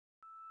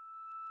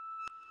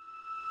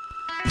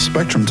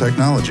Spectrum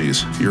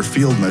Technologies, your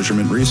field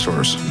measurement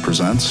resource,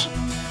 presents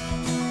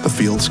the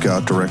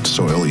FieldScout Direct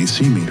Soil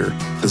EC Meter,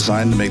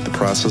 designed to make the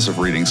process of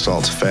reading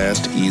salts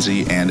fast,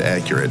 easy, and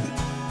accurate.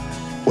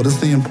 What is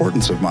the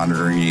importance of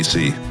monitoring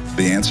EC?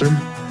 The answer?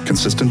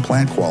 Consistent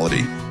plant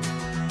quality.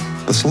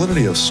 The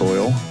salinity of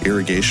soil,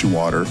 irrigation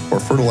water, or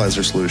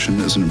fertilizer solution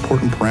is an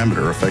important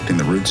parameter affecting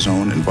the root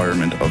zone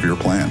environment of your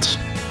plants.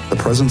 The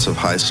presence of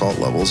high salt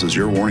levels is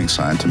your warning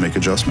sign to make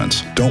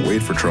adjustments. Don't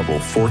wait for trouble.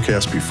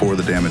 Forecast before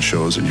the damage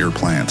shows in your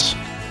plants.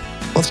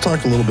 Let's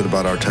talk a little bit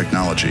about our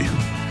technology.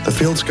 The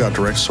FieldScout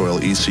Direct Soil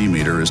EC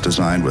Meter is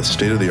designed with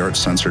state-of-the-art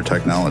sensor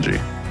technology.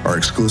 Our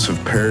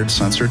exclusive paired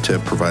sensor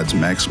tip provides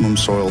maximum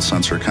soil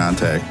sensor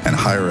contact and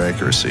higher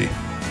accuracy.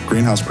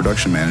 Greenhouse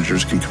production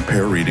managers can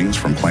compare readings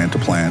from plant to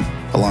plant,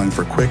 allowing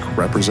for quick,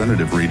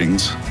 representative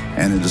readings,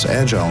 and it is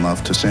agile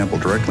enough to sample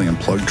directly in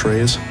plug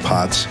trays,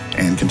 pots,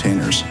 and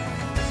containers.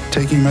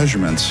 Taking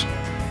measurements.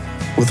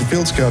 With the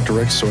FieldScout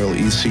Direct Soil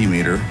EC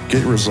Meter,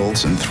 get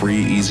results in 3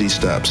 easy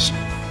steps.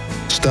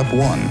 Step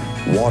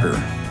 1, water.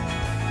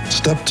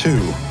 Step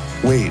 2,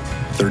 wait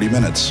 30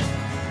 minutes.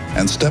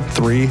 And step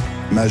 3,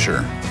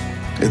 measure.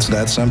 It's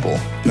that simple.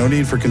 No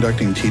need for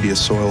conducting tedious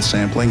soil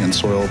sampling and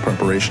soil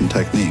preparation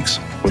techniques.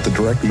 With the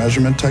direct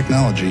measurement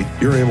technology,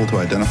 you're able to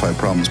identify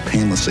problems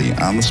painlessly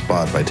on the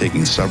spot by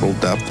taking several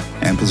depth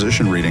and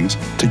position readings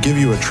to give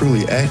you a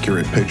truly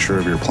accurate picture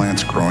of your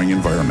plant's growing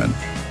environment.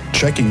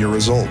 Checking your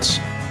results.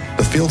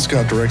 The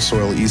FieldScout Direct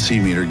Soil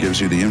EC Meter gives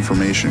you the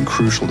information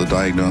crucial to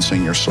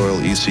diagnosing your soil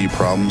EC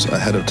problems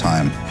ahead of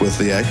time with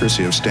the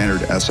accuracy of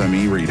standard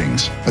SME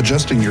readings.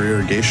 Adjusting your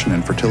irrigation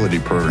and fertility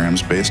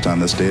programs based on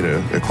this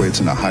data equates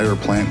in a higher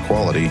plant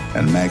quality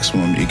and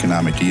maximum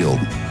economic yield.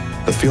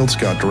 The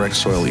FieldScout Direct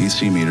Soil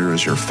EC Meter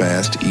is your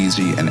fast,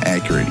 easy, and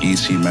accurate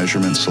EC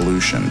measurement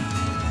solution.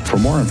 For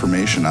more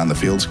information on the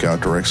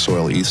FieldScout Direct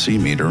Soil EC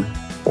Meter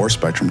or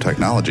Spectrum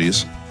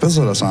Technologies,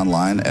 visit us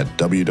online at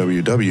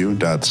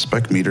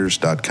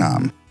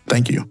www.specmeters.com.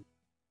 Thank you.